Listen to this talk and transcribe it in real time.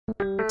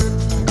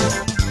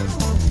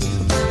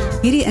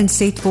Hierdie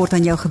inset word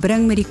aan jou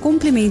gebring met die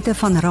komplimente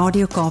van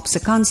Radio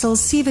Kaapse Kansel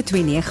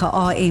 729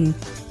 AM.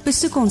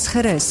 Besoek ons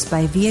gerus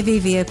by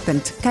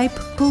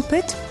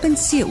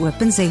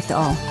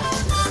www.capepulpit.co.za.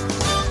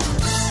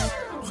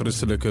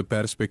 Christelike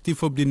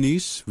Perspektief op die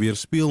nuus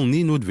weerspieël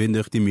nie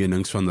noodwendig die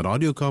menings van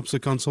Radio Kaapse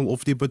Kansel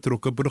of die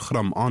betrokke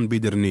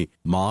programaanbieder nie,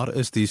 maar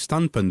is die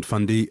standpunt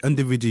van die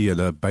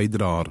individuele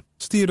bydraer.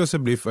 Stuur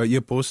asseblief 'n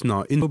e-pos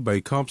na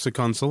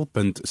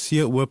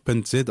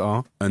info@kapsekansel.co.za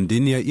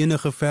indien jy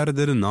enige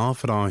verdere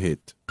navrae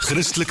het.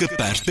 Christelike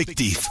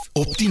Perspektief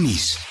op die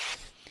nuus.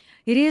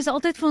 Hierdie is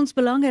altyd vir ons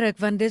belangrik,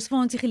 want dis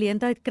waar ons die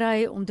geleentheid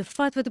kry om te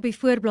vat wat op die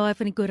voorblaai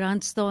van die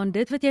koerant staan,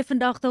 dit wat jy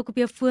vandag dalk op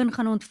jou foon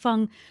gaan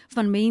ontvang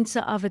van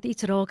mense af wat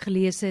iets raak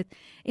gelees het.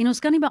 En ons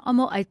kan nie by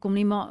almal uitkom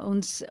nie, maar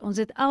ons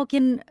het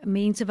elkeen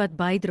mense wat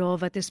bydra,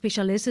 wat 'n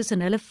spesialis is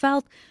in hulle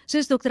veld,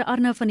 soos Dr.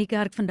 Arno van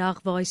Niekerk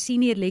vandag, waar hy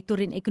senior lektor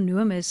en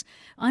ekonom is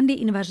aan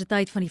die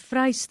Universiteit van die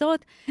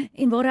Vrystaat,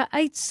 en waar hy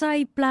uit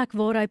sy plek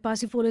waar hy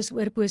passievol is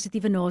oor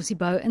positiewe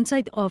nasiebou in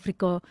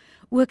Suid-Afrika,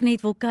 ook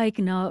net wil kyk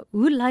na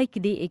hoe lyk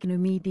die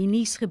ekonomie, die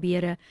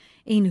nuusgebeure,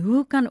 en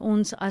hoe kan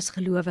ons as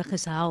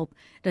gelowiges help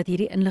dat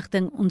hierdie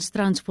inligting ons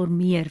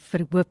transformeer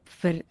vir hoop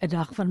vir 'n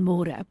dag van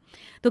môre.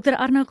 Dr.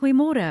 Arno,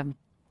 goeiemôre.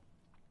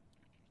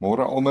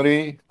 Môre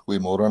Almarie,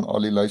 goeiemôre aan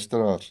al die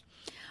luisteraars.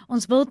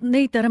 Ons wil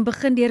net daarin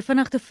begin deur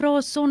vinnig te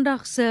vra,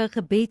 Sondag se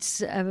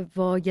gebeds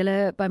waar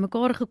julle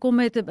bymekaar gekom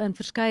het in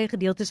verskeie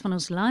gedeeltes van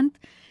ons land.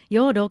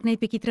 Ja, dalk net 'n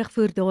bietjie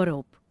terugvoer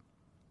daarop.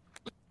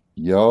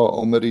 Ja,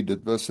 Almarie,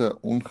 dit was 'n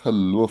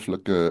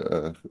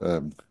ongelooflike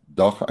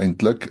dag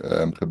eintlik,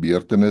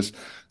 gebeurtenis.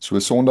 So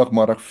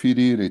Sondagmiddag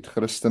 4:00 het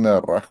Christene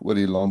reg oor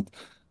die land,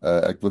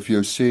 ek wil vir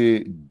jou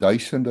sê,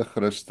 duisende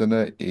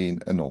Christene en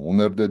in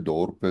honderde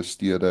dorpe,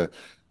 stede,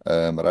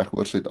 reg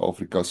oor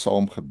Suid-Afrika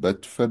saam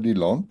gebid vir die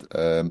land.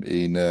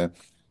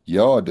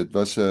 Ja, dit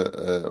was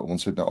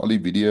ons het nou al die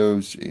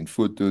video's en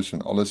foto's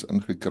en alles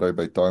ingekry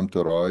by Time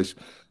to Rise.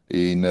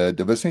 En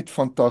dit was net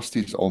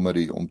fantasties,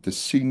 Almarie, om te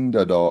sien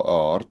dat daar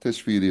 'n hart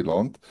is vir die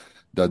land,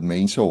 dat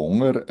mense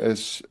honger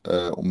is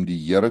om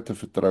die Here te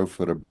vertrou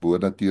vir 'n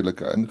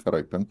bonatuurlike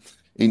ingryping,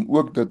 en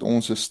ook dat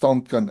ons 'n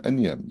stand kan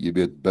inneem. Jy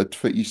weet, bid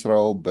vir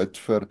Israel, bid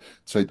vir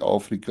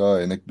Suid-Afrika,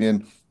 en ek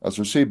meen, as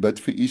ons sê bid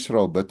vir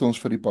Israel, bid ons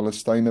vir die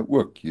Palestynë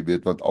ook, jy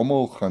weet, want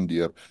almal gaan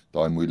deur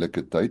daai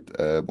moeilike tyd.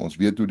 Ons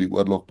weet hoe die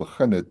oorlog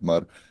begin het,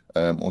 maar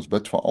ons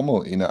bid vir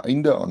almal en 'n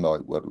einde aan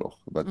daai oorlog,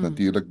 wat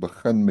natuurlik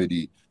begin met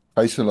die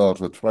gijslaers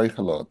wat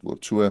vrygelaat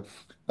word. So,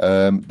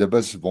 dit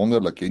was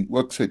wonderlik, en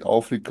ook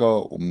Suid-Afrika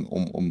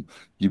om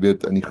jy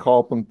weet, in die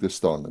gaping te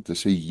staan, en te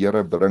sê,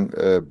 Here, bring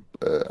 'n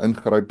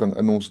ingryping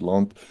in ons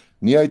land,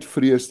 nie uit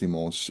vrees nie,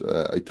 maar ons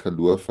uit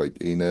geloof uit.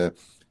 En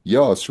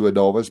ja, so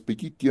daar was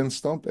bietjie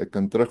teenstand, ek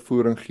kan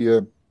terugvoering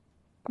gee.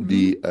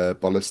 Die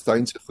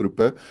Palestynse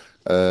groepe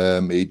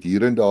het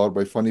hier en daar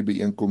by van die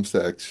byeenkomste,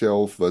 ek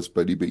self was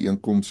by die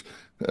byeenkoms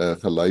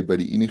gelei by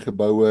die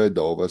Uniegeboue,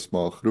 daar was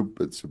maar 'n groep,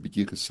 het so 'n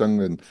bietjie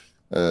gesing en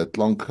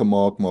klank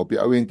gemaak, maar op die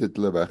ou end het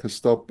hulle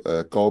weggestap,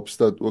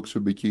 Kaapstad ook so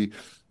 'n bietjie,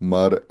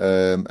 maar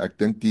ek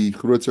dink die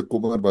grootste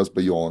kommer was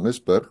by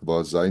Johannesburg,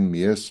 waar Zayn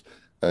Mees,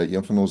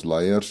 een van ons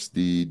leiers,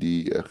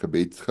 die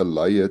gebed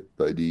gelei het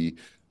by die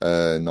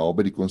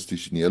naby die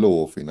konstitusionele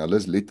hof, en hulle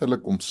is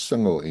letterlik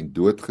omsingel en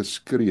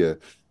doodgeskree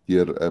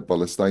deur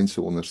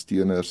Palestynse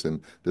ondersteuners,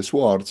 en dis so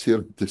hartseer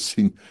om te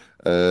sien.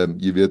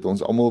 Jy weet,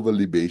 ons almal wil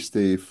die beste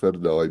hê vir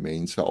daai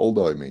mense, al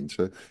daai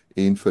mense,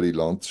 en vir die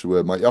land.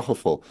 So, maar in elk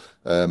geval,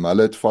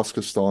 hulle het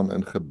vasgestaan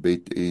in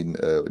gebed en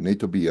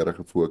net op die Here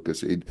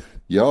gefokus, en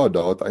ja,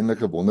 daar het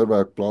eintlik 'n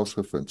wonderwerk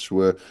plaasgevind.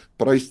 So,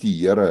 prys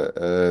die Here.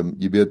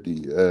 Jy weet,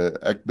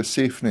 ek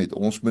besef net,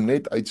 ons moet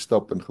net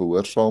uitstap in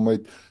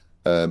gehoorsaamheid,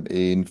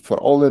 en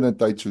veral in 'n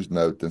tyd soos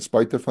nou, ten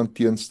spyte van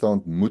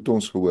teenstand, moet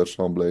ons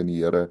gehoorsaam bly in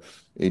die Here,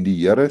 en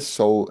die Here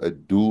sal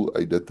 'n doel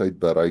uit dit uit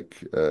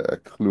bereik,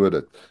 ek glo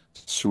dit.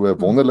 So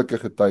wonderlike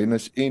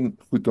getuienis, en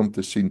goed om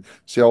te sien,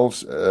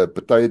 selfs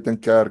party het in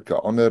kerke,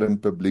 ander in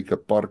publieke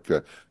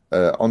parke,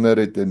 ander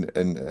het in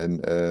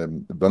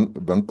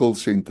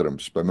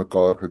winkelsentrums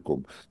bymekaar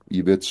gekom.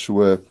 Jy weet,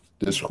 so,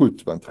 dis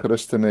goed, want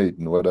Christene het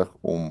nodig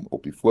om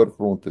op die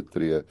voorgrond te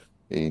tree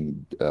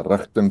en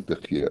rigting te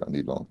gee aan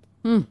die land.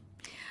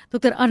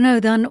 Dr. Arno,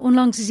 dan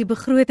onlangs is die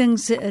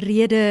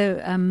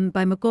begrotingsrede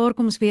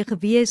bymekaarkoms weer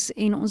gewees,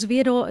 en ons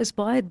weet daar is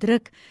baie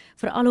druk,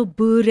 veral op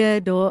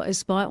boere, daar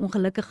is baie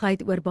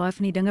ongelukkigheid oor baie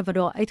van die dinge wat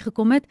daar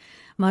uitgekom het,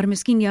 maar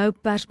miskien jou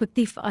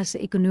perspektief as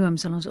ekonom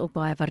sal ons ook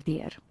baie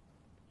waardeer.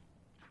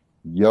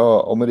 Ja,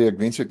 Almarie, ek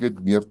wens ek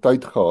het meer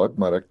tyd gehad,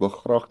 maar ek wil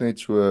graag net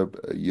so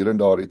hier en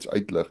daar iets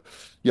uitlig.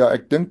 Ja,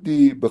 ek dink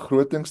die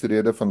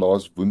begrotingsrede van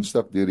laas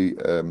Woensdag deur die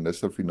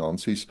minister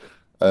Finansies,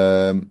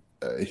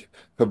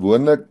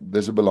 gewoonlik,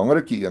 dis 'n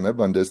belangrike ene,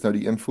 want dis nou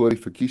die een voor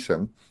die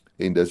verkiesing,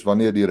 en dis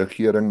wanneer die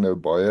regering nou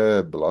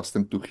baie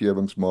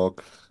belastingtoegewings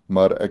maak,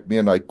 maar ek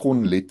meen, hy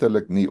kon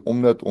letterlik nie,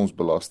 omdat ons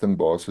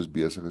belastingbasis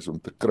besig is om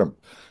te krimp.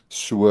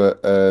 So,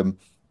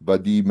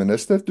 wat die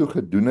minister toe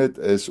gedoen het,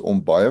 is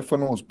om baie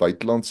van ons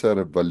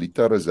buitelandse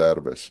valuta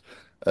reserves,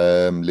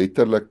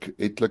 letterlik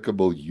etlike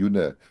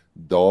biljoene,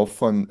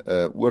 daarvan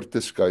oor te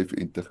skuif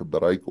en te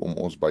gebruik om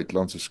ons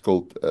buitelandse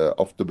skuld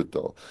af te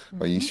betaal.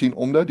 Maar jy sien,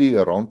 omdat die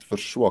rand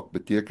verswak,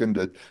 beteken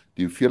dit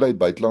die hoeveelheid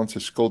buitelandse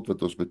skuld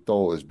wat ons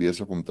betaal is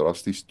besig om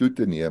drasties toe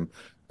te neem,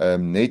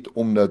 net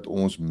omdat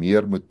ons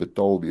meer moet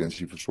betaal weens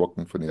die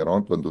verswakking van die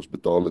rand, want ons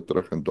betaal dit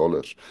terug in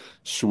dollars.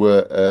 So,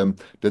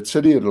 dit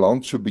sit die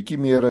land so bietjie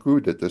meer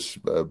goed, dit is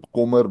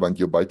kommer, want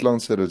jou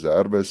buitelandse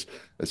reserves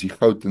is die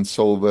goud en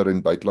silwer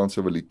en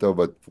buitelandse valuta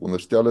wat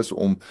veronderstel is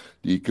om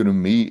die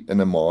ekonomie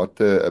in 'n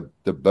mate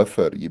te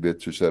buffer, jy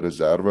weet, soos 'n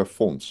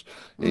reservefonds.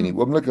 En die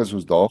oomblik as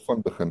ons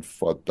daarvan begin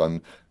vat,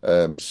 dan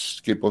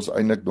skep ons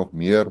eintlik nog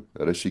meer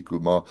risiko,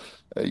 maar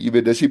jy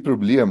weet, dis die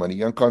probleem, aan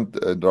die een kant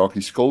draag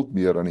jy skuld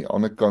meer, aan die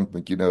ander kant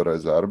moet jy nou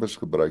reserves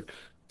gebruik.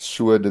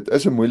 So dit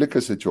is 'n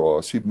moeilike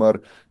situasie, maar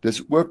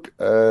dis ook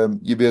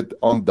jy weet,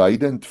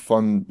 aanduidend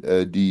van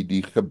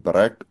die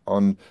gebrek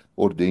aan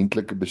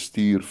ordentlike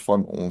bestuur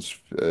van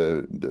ons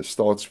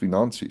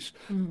staatsfinansies.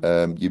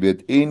 Jy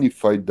weet, en die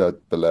feit dat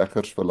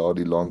beleggers verlaat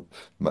die land,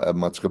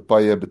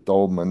 maatskappye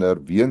betaal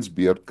minder weens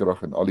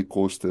beurtkrag en al die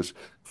kostes,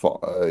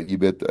 jy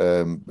weet,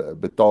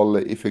 betaal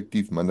hulle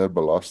effektief minder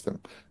belasting,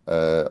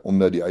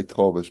 omdat die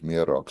uitgawes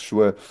meer raak.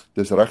 So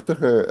dis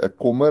regtig 'n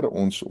kommer,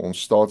 ons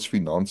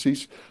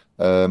staatsfinansies.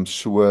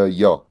 So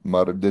ja,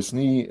 maar dis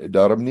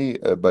daarom nie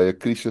by 'n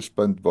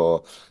krisispunt waar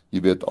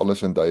jy weet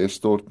alles in duie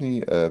stort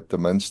nie,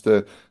 ten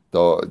minste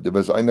dit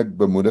was eintlik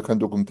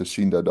bemoedigend ook om te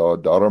sien dat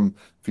daar daarom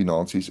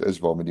finansies is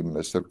waarmee die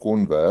minister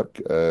kon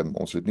werk.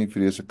 Ons het nie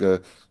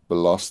vreeslike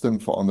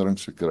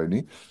belastingveranderings gekry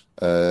nie,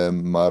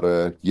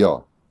 maar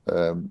ja,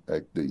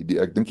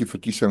 ek dink die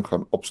verkiesing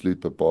gaan absoluut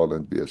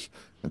bepalend wees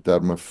in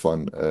terme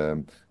van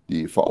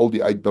veral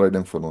die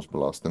uitbreiding van ons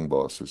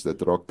belastingbasis.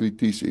 Dit raak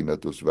krities en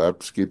dat ons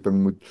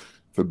werkskepping moet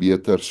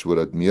verbeter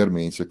sodat meer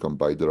mense kan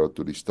bydra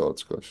tot die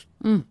staatskas.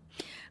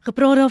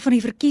 Gepraat daar van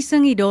die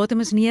verkiesing, die datum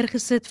is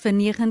neergesit vir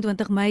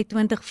 29 Mei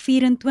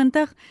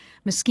 2024.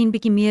 Miskien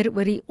bietjie meer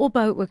oor die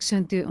opbou ook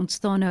soontoe,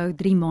 ontstaan nou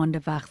 3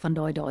 maande weg van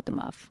daai datum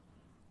af.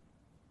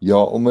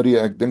 Ja, Omrie,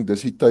 ek dink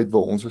dis die tyd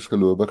waar ons as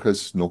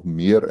gelowiges nog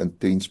meer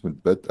intens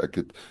moet bid. Ek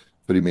het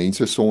vir die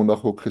mense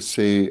Sondag ook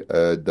gesê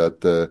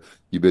dat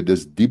jy weet,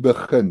 dis die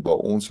begin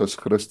waar ons as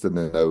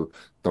Christene nou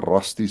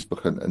drasties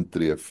begin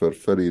intree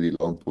vir hierdie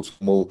land. Ons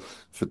almal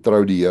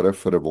vertrou die Here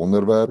vir 'n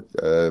wonderwerk,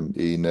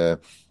 en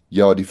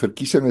ja, die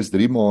verkiesing is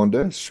 3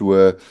 maande,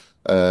 so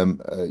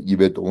jy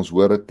weet, ons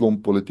hoor 'n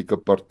klomp politieke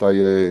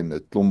partye en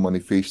 'n klomp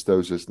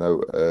manifestos is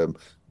nou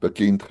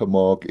bekend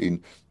gemaak,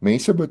 en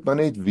mense moet maar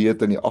net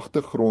weet in die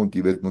agtergrond,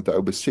 jy weet, moet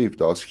ou besef,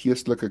 daar's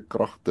geestelike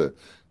kragte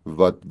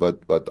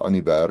wat aan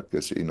die werk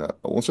is, en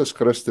ons as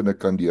Christene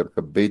kan deur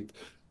gebed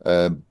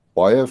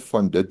baie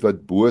van dit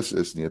wat boos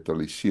is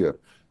neutraliseer,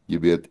 jy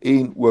weet,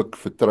 en ook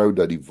vertrou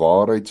dat die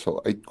waarheid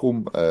sal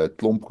uitkom.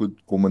 Klomp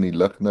goed kom in die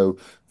lig nou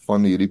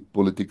van hierdie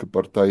politieke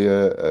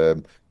partye,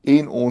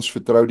 en ons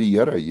vertrou die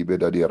Here, jy weet,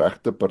 dat die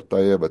regte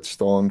partye wat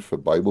staan vir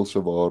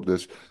Bybelse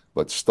waardes,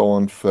 wat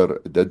staan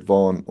vir dit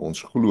waaraan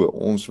ons glo,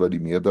 ons wat die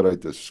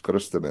meerderheid is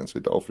Christene in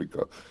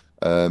Suid-Afrika,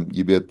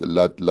 jy weet,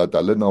 laat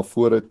hulle na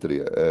vore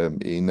tree,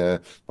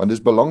 want dit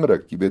is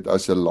belangrik, jy weet,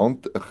 as 'n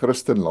land 'n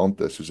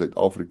Christenland is soos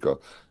Suid-Afrika,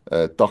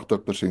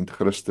 80%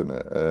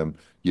 Christene,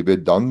 jy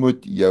weet, dan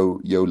moet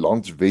jou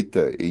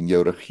landswette en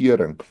jou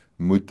regering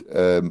moet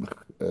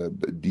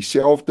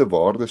dieselfde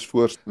waardes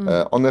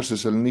anders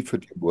is hulle nie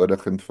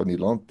verteenwoordigend van die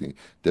land nie.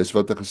 Dis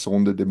wat 'n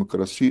gesonde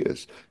demokrasie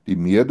is. Die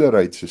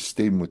meerderheid se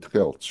stem moet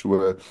geld.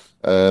 So,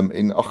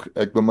 en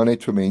ek wil maar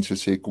net vir mense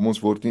sê, kom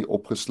ons word nie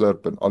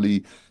opgeslurp in al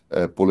die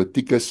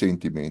politieke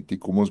sentiment nie.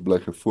 Kom ons bly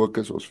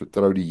gefokus, ons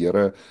vertrou die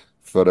Here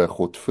vir 'n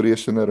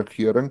godvreesende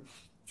regering,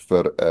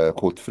 vir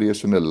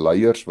godvreesende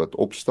leiers wat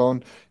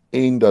opstaan,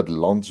 en dat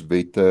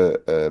landswette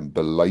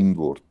belyn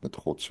word met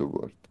God se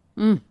woord.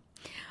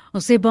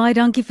 Ons sê baie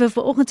dankie vir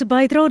vanoggend se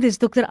bydrae. Dis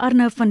Dr.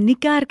 Arno van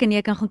Niekerk, en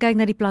jy kan gaan kyk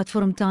na die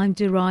platform Time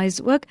to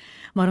Rise ook.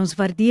 Maar ons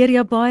waardeer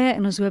jou baie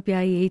en ons hoop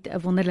jy het 'n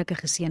wonderlike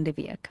geseënde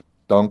week.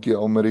 Dankie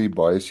Almarie,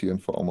 baie seën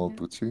vir almal,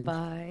 totsiens.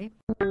 Bye.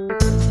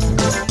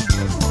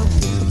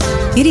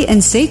 Hierdie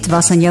inset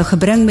was aan jou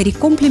gebring met die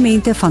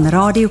komplimente van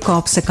Radio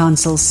Kaapse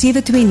Kansel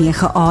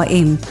 729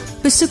 AM.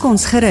 Besoek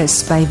ons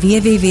gerus by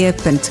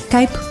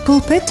www.cape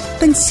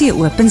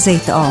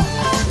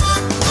pulpit.co.za.